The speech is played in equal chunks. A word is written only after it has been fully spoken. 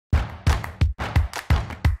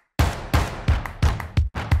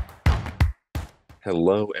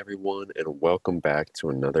Hello, everyone, and welcome back to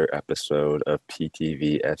another episode of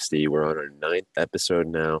PTV FC. We're on our ninth episode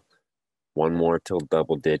now. One more till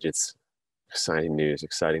double digits. Exciting news,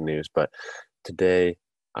 exciting news. But today,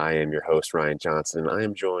 I am your host, Ryan Johnston. I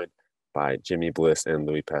am joined by Jimmy Bliss and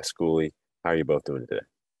Louie Pasculli. How are you both doing today?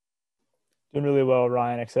 Doing really well,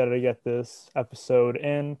 Ryan. Excited to get this episode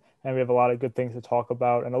in, and we have a lot of good things to talk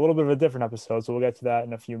about and a little bit of a different episode, so we'll get to that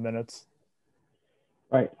in a few minutes.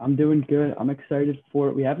 Right, I'm doing good. I'm excited for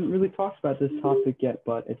it. We haven't really talked about this topic yet,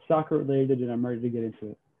 but it's soccer related and I'm ready to get into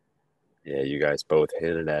it. Yeah, you guys both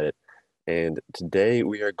hinted at it. And today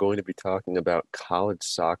we are going to be talking about college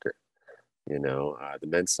soccer. The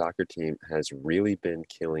men's soccer team has really been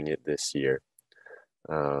killing it this year.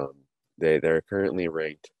 Um, they're currently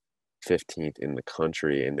ranked 15th in the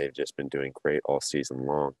country, and they've just been doing great all season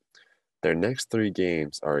long. Their next three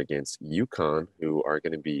games are against UConn, who are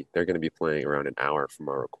they're going to be playing around an hour from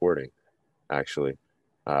our recording, actually,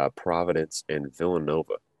 Providence and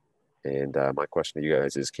Villanova. And my question to you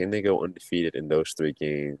guys is, can they go undefeated in those three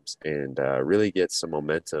games and really get some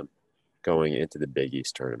momentum going into the Big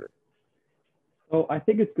East tournament? So I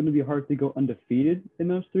think it's going to be hard to go undefeated in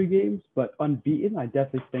those three games, but unbeaten, I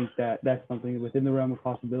definitely think that that's something within the realm of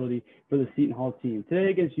possibility for the Seton Hall team.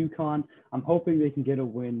 Today against UConn, I'm hoping they can get a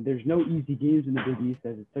win. There's no easy games in the Big East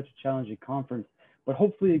as it's such a challenging conference, but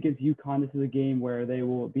hopefully against UConn, this is a game where they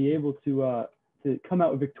will be able to come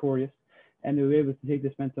out victorious and they'll be able to take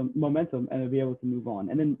this momentum and they'll be able to move on.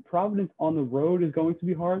 And then Providence on the road is going to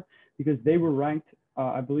be hard because they were ranked,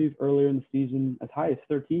 I believe, earlier in the season as high as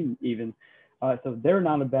 13 even. So they're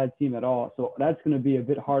not a bad team at all. So that's going to be a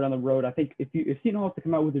bit hard on the road. I think if Seton Hall has to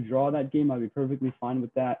come out with a draw that game, I'd be perfectly fine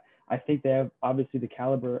with that. I think they have obviously the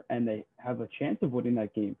caliber and they have a chance of winning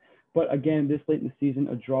that game. But again, this late in the season,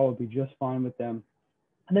 a draw would be just fine with them.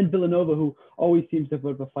 And then Villanova, who always seems to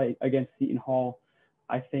put up a fight against Seton Hall,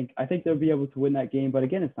 I think they'll be able to win that game. But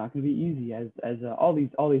again, it's not going to be easy as all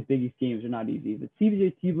these Big East games are not easy. But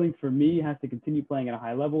CJ Teebling for me has to continue playing at a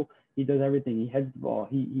high level. He does everything. He heads the ball.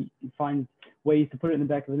 He finds ways to put it in the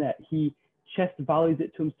back of the net. He chest volleys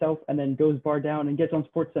it to himself and then goes bar down and gets on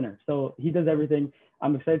Sports Center. So he does everything.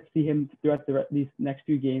 I'm excited to see him throughout these next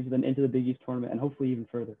few games and then into the Big East tournament and hopefully even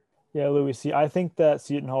further. Yeah, Louis, see, I think that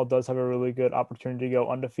Seton Hall does have a really good opportunity to go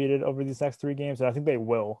undefeated over these next three games, and I think they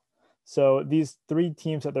will. So these three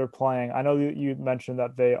teams that they're playing, I know you mentioned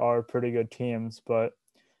that they are pretty good teams, but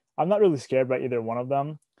I'm not really scared by either one of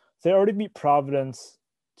them. They already beat Providence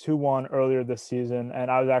 2-1 earlier this season, and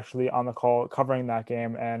I was actually on the call covering that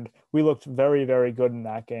game, and we looked very, very good in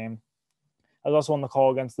that game. I was also on the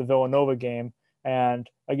call against the Villanova game, and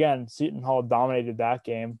again, Seton Hall dominated that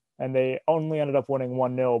game, and they only ended up winning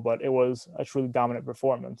 1-0, but it was a truly dominant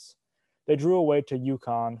performance. They drew away to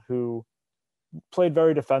UConn, who played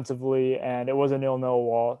very defensively, and it was a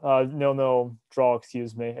 0-0 draw.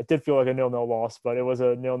 Excuse me. It did feel like a 0-0 loss, but it was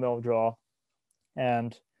a 0-0 draw.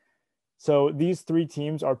 And so these three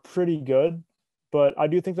teams are pretty good, but I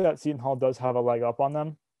do think that Seton Hall does have a leg up on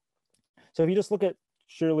them. So if you just look at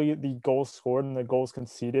surely the goals scored and the goals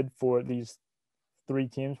conceded for these three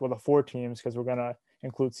teams, well, the four teams, because we're gonna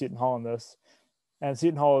include Seton Hall in this, and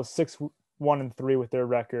Seton Hall is 6-1-3 with their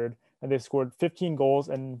record, and they've scored 15 goals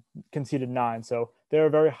and conceded 9. So they're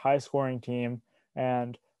a very high-scoring team,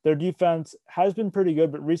 and their defense has been pretty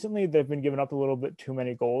good, but recently they've been giving up a little bit too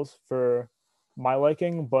many goals for my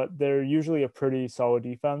liking, but they're usually a pretty solid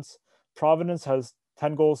defense. Providence has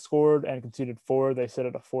 10 goals scored and conceded 4. They sit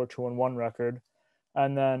at a 4-2-1 record.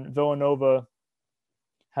 And then Villanova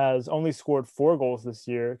has only scored 4 goals this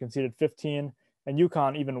year, conceded 15, and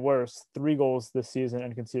UConn, even worse, 3 goals this season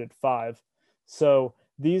and conceded 5. So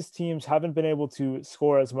these teams haven't been able to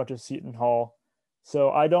score as much as Seton Hall. So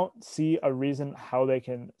I don't see a reason how they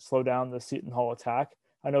can slow down the Seton Hall attack.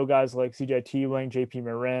 I know guys like CJ Teebling, JP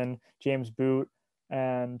Marin, James Boot,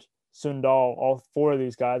 and Sundal, all 4 of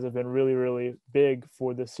these guys have been really, really big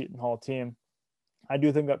for the Seton Hall team. I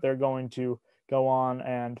do think that they're going to go on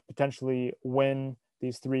and potentially win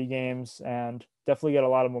these 3 games and definitely get a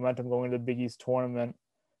lot of momentum going into the Big East tournament,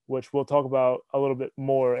 which we'll talk about a little bit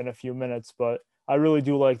more in a few minutes. But I really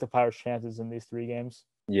do like the Pirates' chances in these 3 games.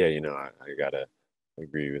 Yeah, I gotta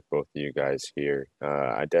agree with both of you guys here.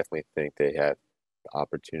 I definitely think they have the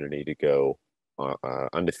opportunity to go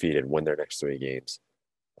undefeated, win their next 3 games.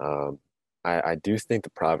 Um, I do think the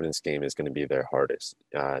Providence game is going to be their hardest.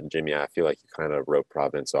 Jimmy, I feel like you kind of wrote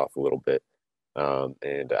Providence off a little bit.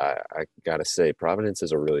 And I gotta say, Providence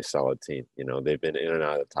is a really solid team. They've been in and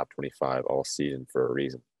out of the top 25 all season for a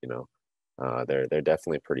reason. They're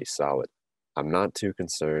definitely pretty solid. I'm not too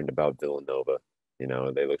concerned about Villanova.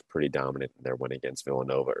 They looked pretty dominant in their win against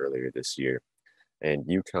Villanova earlier this year. And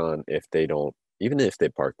UConn, even if they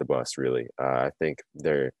park the bus, really, I think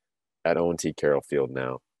they're at O&T Carroll Field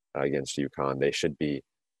now against UConn. They should be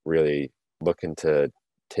really looking to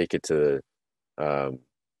take it to um,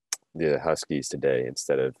 the Huskies today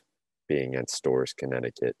instead of being at Storrs,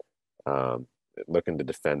 Connecticut, um, looking to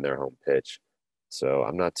defend their home pitch. So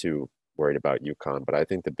I'm not too worried about UConn, but I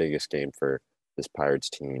think the biggest game for this Pirates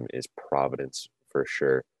team is Providence for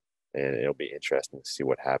sure, and it'll be interesting to see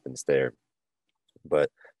what happens there. But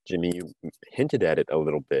Jimmy, you hinted at it a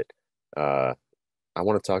little bit. Uh, I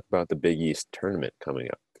want to talk about the Big East tournament coming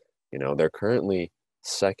up. They're currently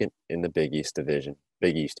second in the Big East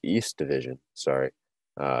division, sorry,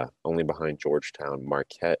 only behind Georgetown.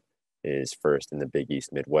 Marquette is first in the Big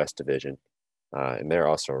East Midwest division, and they're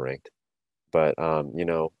also ranked. But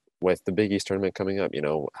with the Big East tournament coming up,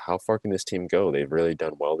 how far can this team go? They've really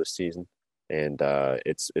done well this season, and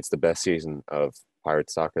it's the best season of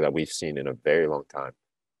Pirate soccer that we've seen in a very long time.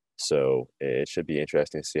 So it should be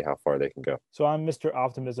interesting to see how far they can go. So I'm Mr.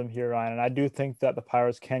 Optimism here, Ryan, and I do think that the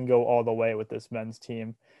Pirates can go all the way with this men's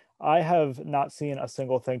team. I have not seen a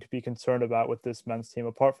single thing to be concerned about with this men's team,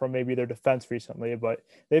 apart from maybe their defense recently, but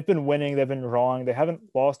they've been winning, they've been drawing, they haven't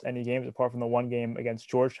lost any games apart from the one game against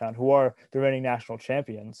Georgetown, who are the reigning national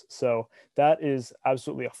champions. So that is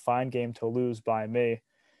absolutely a fine game to lose by me.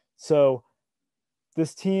 So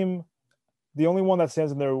this team, the only one that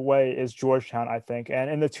stands in their way is Georgetown, I think. And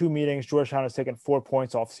in the two meetings, Georgetown has taken 4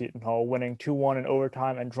 points off Seton Hall, winning 2-1 in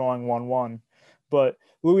overtime and drawing 1-1. But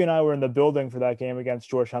Louie and I were in the building for that game against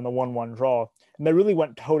Georgetown, the 1-1 draw, and they really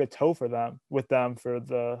went toe to toe with them for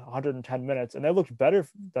the 110 minutes, and they looked better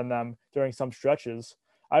than them during some stretches.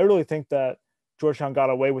 I really think that Georgetown got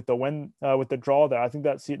away with the win, with the draw there. I think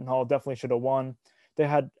that Seton Hall definitely should have won. They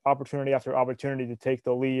had opportunity after opportunity to take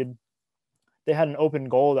the lead. They had an open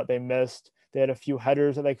goal that they missed. They had a few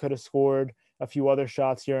headers that they could have scored, a few other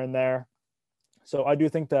shots here and there. So I do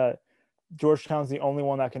think that Georgetown's the only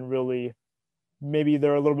one that can really, maybe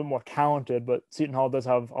they're a little bit more talented, but Seton Hall does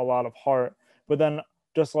have a lot of heart. But then,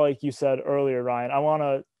 just like you said earlier, Ryan, I want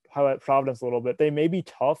to highlight Providence a little bit. They may be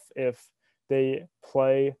tough if they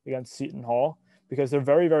play against Seton Hall because they're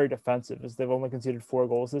very, very defensive, as they've only conceded 4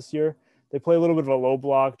 goals this year. They play a little bit of a low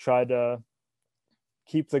block, try to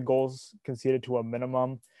keep the goals conceded to a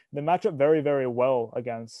minimum. They match up very, very well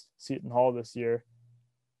against Seton Hall this year.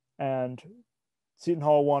 And Seton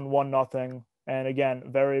Hall won 1-0. And again,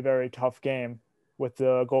 very, very tough game with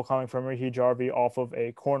the goal coming from Ricky Jarvie off of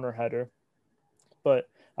a corner header. But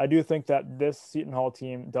I do think that this Seton Hall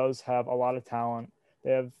team does have a lot of talent.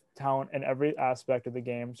 They have talent in every aspect of the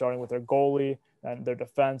game, starting with their goalie, and their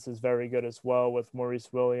defense is very good as well with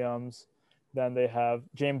Maurice Williams. Then they have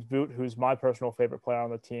James Boot, who's my personal favorite player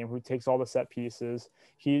on the team, who takes all the set pieces.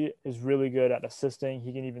 He is really good at assisting.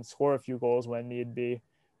 He can even score a few goals when need be.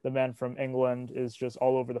 The man from England is just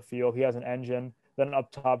all over the field. He has an engine. Then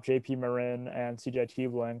up top, JP Marin and CJ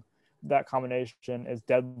Tiebling. That combination is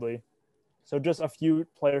deadly. So just a few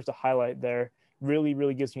players to highlight there really,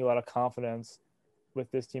 really gives me a lot of confidence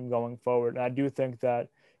with this team going forward. And I do think that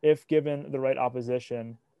if given the right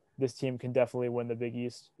opposition, this team can definitely win the Big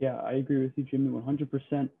East. Yeah, I agree with you, Jimmy,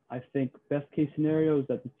 100%. I think best case scenario is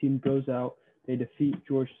that the team goes out, they defeat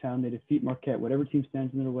Georgetown, they defeat Marquette, whatever team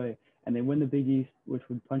stands in their way, and they win the Big East, which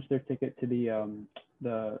would punch their ticket to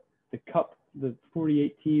the cup, the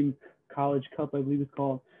 48-team College Cup, I believe it's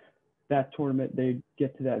called. That tournament, they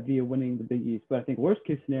get to that via winning the Big East. But I think worst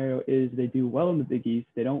case scenario is they do well in the Big East.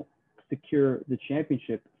 They don't secure the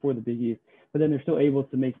championship for the Big East, but then they're still able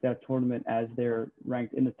to make that tournament as they're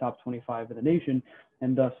ranked in the top 25 of the nation.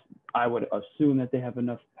 And thus, I would assume that they have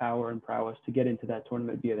enough power and prowess to get into that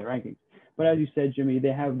tournament via their rankings. But as you said, Jimmy,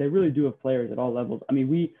 they really do have players at all levels. I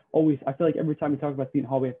mean, I feel like every time we talk about Seton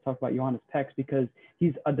Hall, we have to talk about Johannes Pex because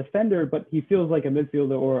he's a defender, but he feels like a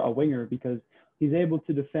midfielder or a winger because he's able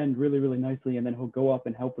to defend really, really nicely, and then he'll go up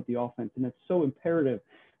and help with the offense. And that's so imperative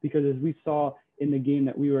because as we saw in the game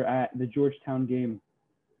that we were at, the Georgetown game,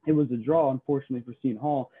 it was a draw, unfortunately, for Seton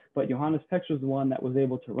Hall. But Johannes Pex was the one that was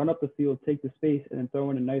able to run up the field, take the space, and then throw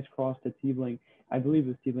in a nice cross to Tiebling. I believe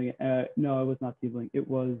it was Tiebling. No, it was not Tiebling. It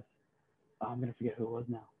was I'm going to forget who it was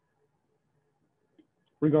now.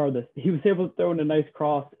 Regardless, he was able to throw in a nice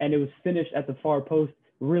cross, and it was finished at the far post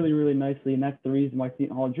really, really nicely. And that's the reason why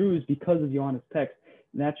Seton Hall drew is because of Johannes Pex.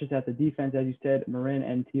 And that's just at the defense, as you said, Marin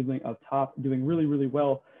and Tiebling up top doing really, really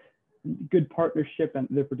well. Good partnership, and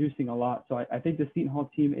they're producing a lot. So I think the Seton Hall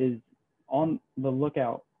team is on the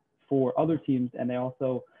lookout for other teams, and they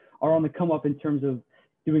also are on the come up in terms of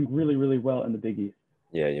doing really, really well in the Big East.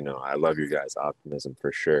 Yeah, I love your guys' optimism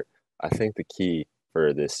for sure. I think the key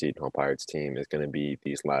for this Seton Hall Pirates team is going to be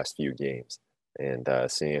these last few games. and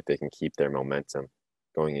seeing if they can keep their momentum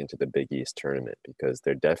going into the Big East tournament, because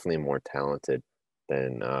they're definitely more talented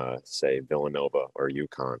than, say, Villanova or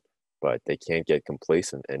UConn, but they can't get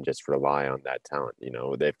complacent and just rely on that talent.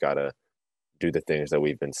 They've got to do the things that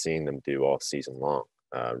we've been seeing them do all season long,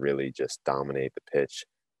 really just dominate the pitch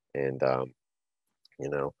and, you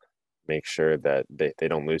know, make sure that they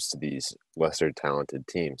don't lose to these lesser talented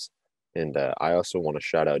teams. And I also want to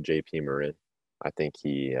shout out JP Marin. I think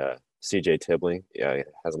CJ Tibbling, yeah,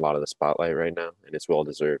 has a lot of the spotlight right now, and it's well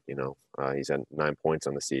deserved. He's at 9 points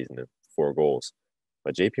on the season and 4 goals.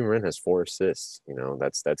 But JP Marin has 4 assists.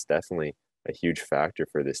 That's definitely a huge factor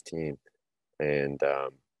for this team. And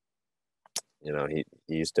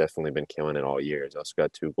he's definitely been killing it all year. He's also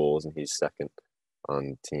got 2 goals, and he's second on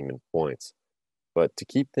the team in points. But to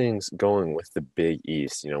keep things going with the Big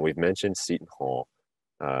East, we've mentioned Seton Hall,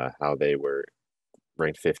 how they were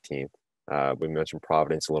ranked 15th. We mentioned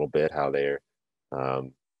Providence a little bit, how they're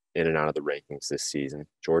in and out of the rankings this season.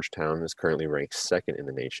 Georgetown is currently ranked second in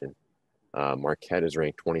the nation. Marquette is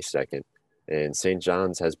ranked 22nd. And St.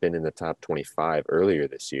 John's has been in the top 25 earlier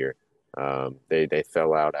this year. They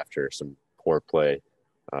fell out after some poor play,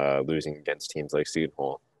 losing against teams like Seton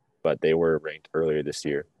Hall, but they were ranked earlier this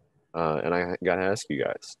year. And I got to ask you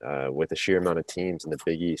guys, with the sheer amount of teams in the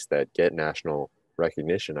Big East that get national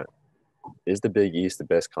recognition, is the Big East the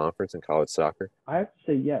best conference in college soccer? I have to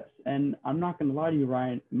say yes. And I'm not going to lie to you,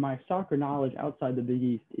 Ryan. My soccer knowledge outside the Big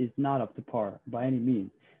East is not up to par by any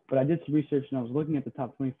means. But I did some research and I was looking at the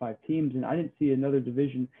top 25 teams, and I didn't see another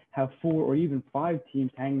division have 4 or even 5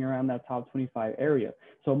 teams hanging around that top 25 area.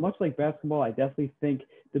 So much like basketball, I definitely think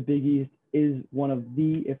the Big East is one of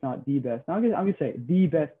the, if not the best, I'm going to say the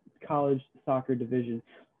best college soccer division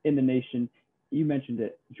in the nation. You mentioned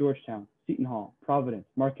it: Georgetown, Seton Hall, Providence,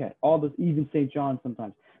 Marquette, all those, even St. John's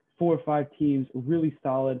sometimes. 4 or 5 teams, really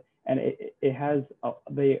solid, and it has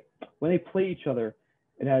when they play each other,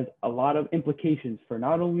 it has a lot of implications for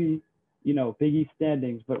not only Big East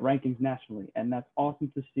standings but rankings nationally, and that's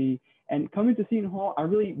awesome to see. And coming to Seton Hall, I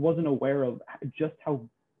really wasn't aware of just how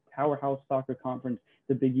powerhouse soccer conference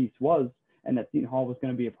the Big East was, and that Seton Hall was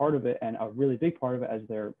going to be a part of it, and a really big part of it, as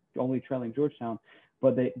they're only trailing Georgetown.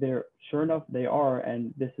 But they're sure enough, they are,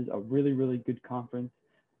 and this is a really, really good conference.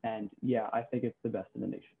 And yeah, I think it's the best in the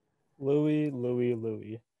nation.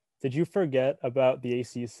 Louie. Did you forget about the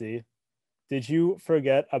ACC? Did you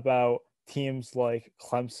forget about teams like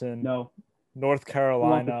Clemson? No. North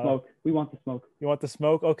Carolina? We want the smoke. You want the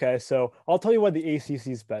smoke? Okay, so I'll tell you why the ACC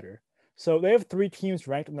is better. So they have 3 teams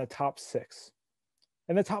ranked in the top 6.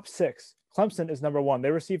 In the top 6, Clemson is number 1. They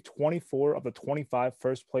received 24 of the 25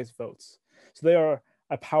 first place votes. So they are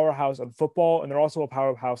a powerhouse in football, and they're also a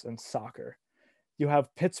powerhouse in soccer. You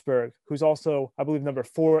have Pittsburgh, who's also, I believe, number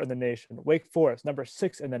 4 in the nation. Wake Forest, number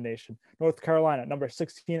 6 in the nation. North Carolina, number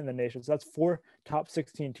 16 in the nation. So that's 4 top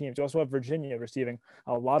 16 teams. You also have Virginia receiving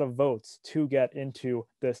a lot of votes to get into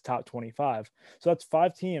this top 25. So that's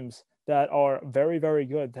 5 teams that are very, very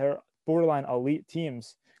good. They're borderline elite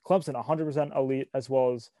teams. Clemson, 100% elite, as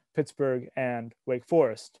well as Pittsburgh and Wake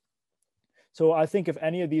Forest. So I think if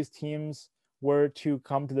any of these teams were to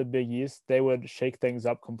come to the Big East, they would shake things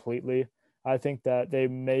up completely. I think that they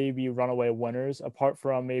may be runaway winners, apart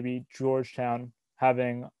from maybe Georgetown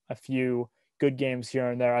having a few good games here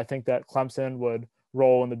and there. I think that Clemson would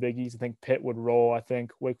roll in the Big East. I think Pitt would roll. I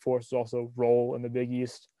think Wake Forest would also roll in the Big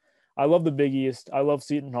East. I love the Big East. I love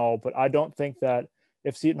Seton Hall, but I don't think that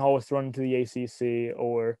if Seton Hall was thrown into the ACC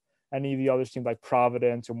or any of the other teams like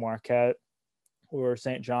Providence or Marquette or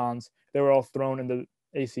St. John's, they were all thrown in the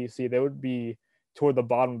ACC, they would be toward the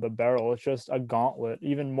bottom of the barrel. It's just a gauntlet,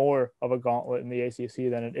 even more of a gauntlet in the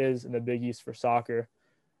ACC than it is in the Big East for soccer.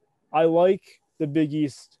 I like the Big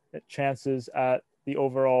East chances at the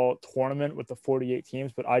overall tournament with the 48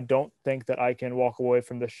 teams, but I don't think that I can walk away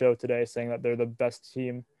from the show today saying that they're the best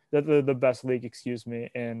team, that they're the best league,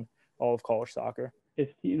 in all of college soccer. If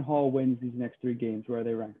Seton Hall wins these next 3 games, where are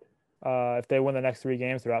they ranked? If they win the next 3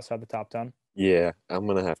 games, they're outside the top 10. Yeah, I'm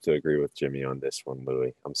going to have to agree with Jimmy on this one,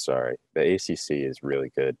 Louie. I'm sorry. The ACC is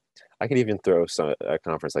really good. I could even throw a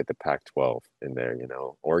conference like the Pac-12 in there.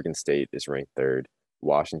 Oregon State is ranked 3rd.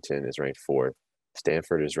 Washington is ranked 4th.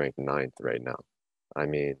 Stanford is ranked 9th right now. I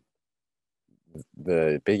mean,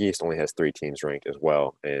 the Big East only has 3 teams ranked as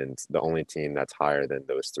well, and the only team that's higher than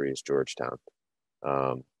those 3 is Georgetown.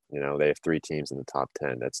 They have 3 teams in the top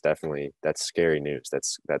 10. That's scary news.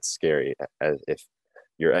 That's scary as if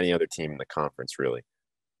you're any other team in the conference, really.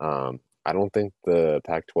 I don't think the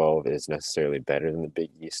Pac-12 is necessarily better than the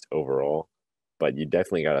Big East overall, but you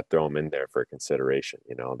definitely got to throw them in there for consideration.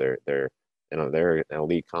 They're an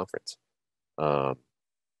elite conference.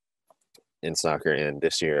 in soccer, and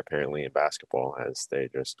this year apparently in basketball as they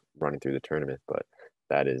just running through the tournament. But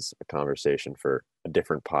that is a conversation for a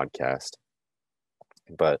different podcast.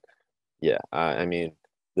 But yeah, I mean,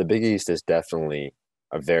 the Big East is definitely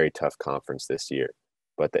a very tough conference this year,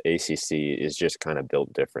 but the ACC is just kind of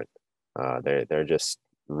built different. They're just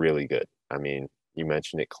really good. I mean, you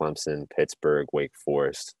mentioned it: Clemson, Pittsburgh, Wake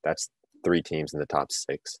Forest. That's three teams in the top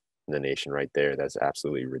six in the nation right there. That's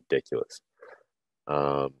absolutely ridiculous.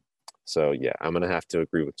 Um, so yeah, I'm gonna have to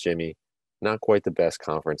agree with Jimmy. Not quite the best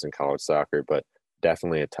conference in college soccer, but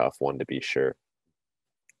definitely a tough one to be sure.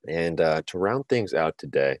 And to round things out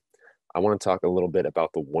today, I want to talk a little bit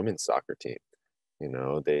about the women's soccer team. You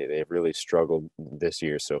know, they've really struggled this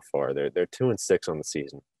year so far. They're 2-6 on the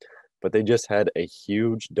season, but they just had a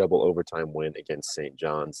huge double overtime win against St.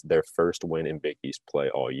 John's, their first win in Big East play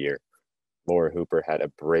all year. Laura Hooper had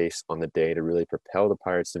a brace on the day to really propel the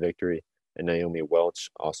Pirates to victory, and Naomi Welch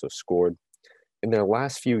also scored. In their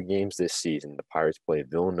last few games this season, the Pirates played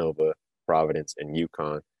Villanova, Providence, and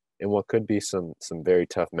UConn in what could be some very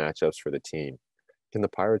tough matchups for the team. Can the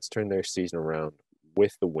Pirates turn their season around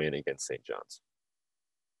with the win against St. John's?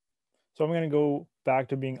 So I'm going to go back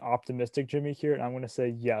to being optimistic, Jimmy, here, and I'm going to say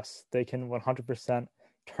yes, they can 100%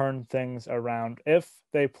 turn things around if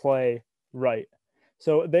they play right.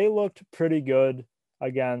 So they looked pretty good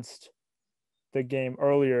against the game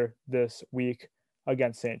earlier this week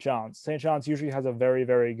against St. John's. St. John's usually has a very,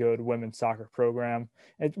 very good women's soccer program.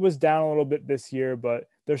 It was down a little bit this year, but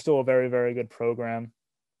they're still a very, very good program.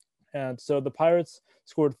 And so the Pirates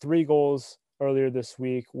scored 3 goals earlier this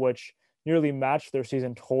week, which nearly matched their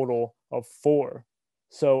season total of 4.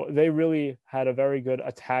 So they really had a very good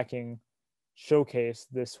attacking showcase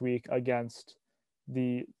this week against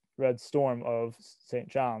the Red Storm of St.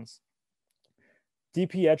 John's.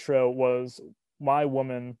 DiPietro was my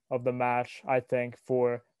woman of the match, I think,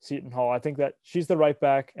 for Seton Hall. I think that she's the right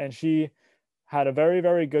back, and she had a very,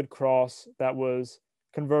 very good cross that was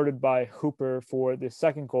converted by Hooper for the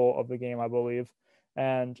second goal of the game, I believe.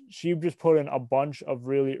 And she just put in a bunch of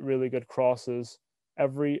really, really good crosses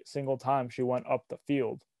every single time she went up the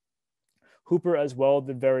field. Hooper as well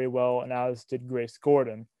did very well, and as did Grace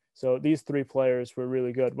Gordon. So these 3 players were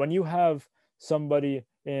really good. When you have somebody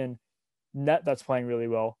in net that's playing really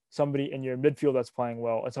well, somebody in your midfield that's playing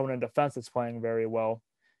well, and someone in defense that's playing very well,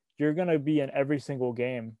 you're going to be in every single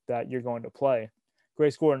game that you're going to play.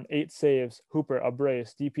 Grace Gordon, 8 saves, Hooper, a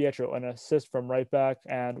brace, DiPietro, an assist from right back,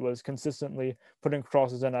 and was consistently putting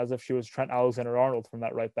crosses in as if she was Trent Alexander-Arnold from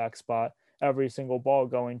that right back spot. Every single ball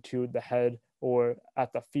going to the head or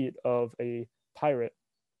at the feet of a Pirate.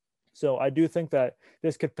 So I do think that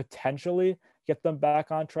this could potentially get them back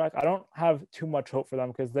on track. I don't have too much hope for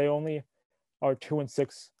them because they only are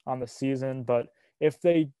 2-6 on the season. But if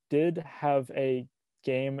they did have a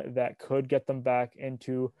game that could get them back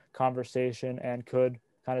into conversation and could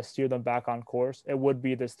kind of steer them back on course, it would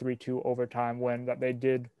be this 3-2 overtime win that they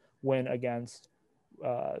did win against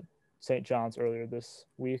St. John's earlier this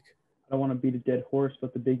week. I don't want to beat a dead horse,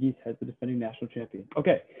 but the Big East has the defending national champion.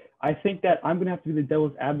 Okay, I think that I'm going to have to be the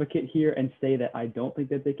devil's advocate here and say that I don't think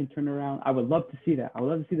that they can turn around. I would love to see that. I would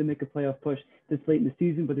love to see them make a playoff push this late in the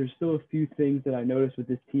season, but there's still a few things that I noticed with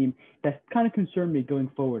this team that kind of concern me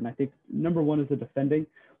going forward. And I think number one is the defending.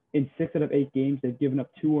 In 6 out of 8 games, they've given up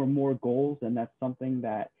 2 or more goals, and that's something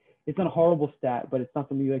that it's not a horrible stat, but it's not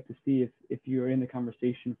something you like to see if you're in the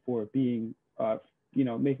conversation for being,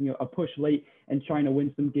 making a push late and trying to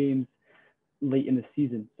win some games late in the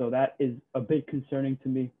season. So that is a bit concerning to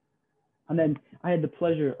me. And then I had the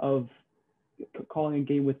pleasure of calling a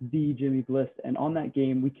game with the Jimmy Bliss. And on that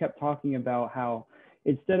game, we kept talking about how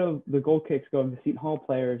instead of the goal kicks going to Seton Hall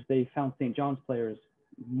players, they found St. John's players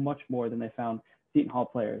much more than they found Seton Hall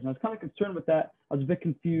players. And I was kind of concerned with that. I was a bit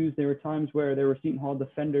confused. There were times where there were Seton Hall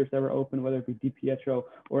defenders that were open, whether it be DiPietro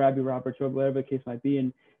or Abby Roberts or whatever the case might be.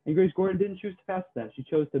 And Grace Gordon didn't choose to pass that. She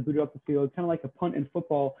chose to boot it up the field, kind of like a punt in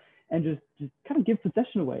football, and just kind of give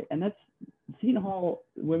possession away. And that's Seton Hall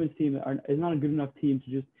women's team is not a good enough team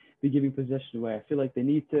to just be giving possession away. I feel like they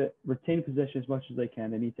need to retain possession as much as they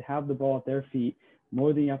can. They need to have the ball at their feet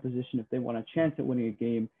more than the opposition if they want a chance at winning a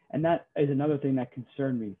game. And that is another thing that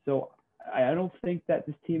concerned me. So I don't think that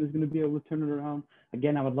this team is going to be able to turn it around.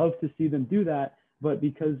 Again, I would love to see them do that, but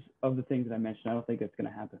because of the things that I mentioned, I don't think it's going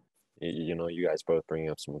to happen. You know, you guys both bringing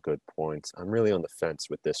up some good points. I'm really on the fence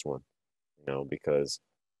with this one, because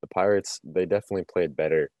the Pirates, they definitely played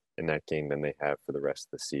better in that game than they have for the rest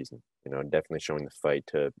of the season. Definitely showing the fight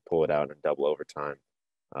to pull it out in double overtime.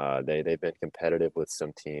 They've been competitive with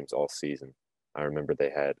some teams all season. I remember they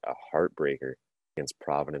had a heartbreaker against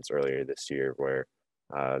Providence earlier this year where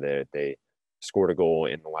they scored a goal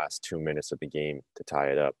in the last 2 minutes of the game to tie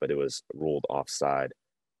it up, but it was ruled offside,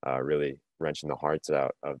 really wrenching the hearts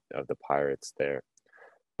out of the Pirates there.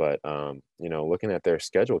 But, looking at their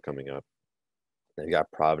schedule coming up, they've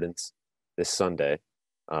got Providence this Sunday,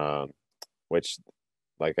 which,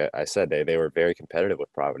 like I said, they were very competitive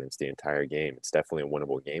with Providence the entire game. It's definitely a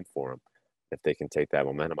winnable game for them. If they can take that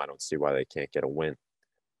momentum, I don't see why they can't get a win.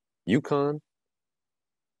 UConn,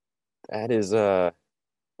 that is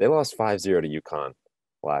they lost 5-0 to UConn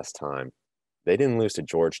last time. They didn't lose to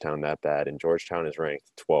Georgetown that bad, and Georgetown is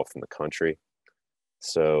ranked 12th in the country.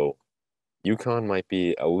 So UConn might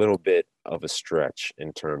be a little bit of a stretch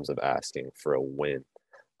in terms of asking for a win.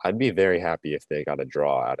 I'd be very happy if they got a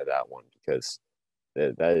draw out of that one because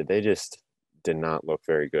they just did not look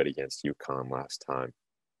very good against UConn last time.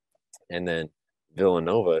 And then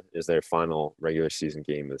Villanova is their final regular season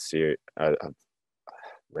game of the series,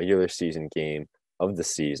 regular season game of the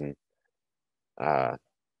season,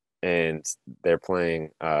 and they're playing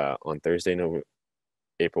on Thursday,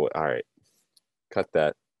 April. All right, cut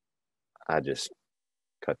that. I just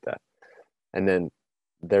cut that. And then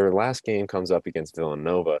their last game comes up against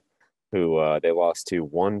Villanova, who they lost to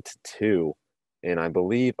 1-2 in, I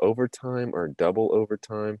believe, overtime or double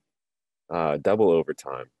overtime. Double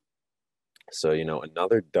overtime. So,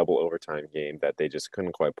 another double overtime game that they just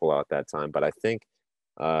couldn't quite pull out that time. But I think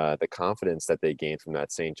the confidence that they gained from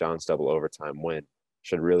that St. John's double overtime win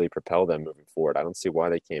should really propel them moving forward. I don't see why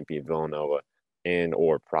they can't beat Villanova and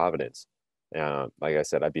or Providence. Like I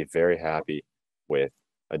said, I'd be very happy with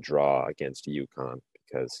a draw against UConn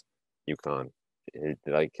because UConn,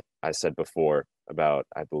 like I said before about,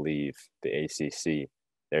 I believe, the ACC,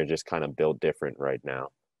 they're just kind of built different right now.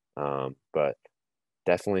 But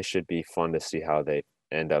definitely should be fun to see how they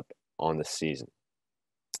end up on the season.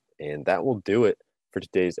 And that will do it for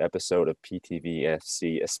today's episode of PTV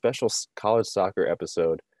FC, a special college soccer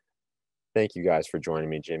episode. Thank you guys for joining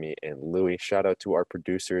me, Jimmy and Louie. Shout out to our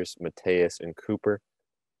producers, Mateus and Cooper.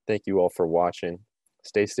 Thank you all for watching.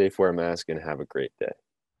 Stay safe, wear a mask, and have a great day.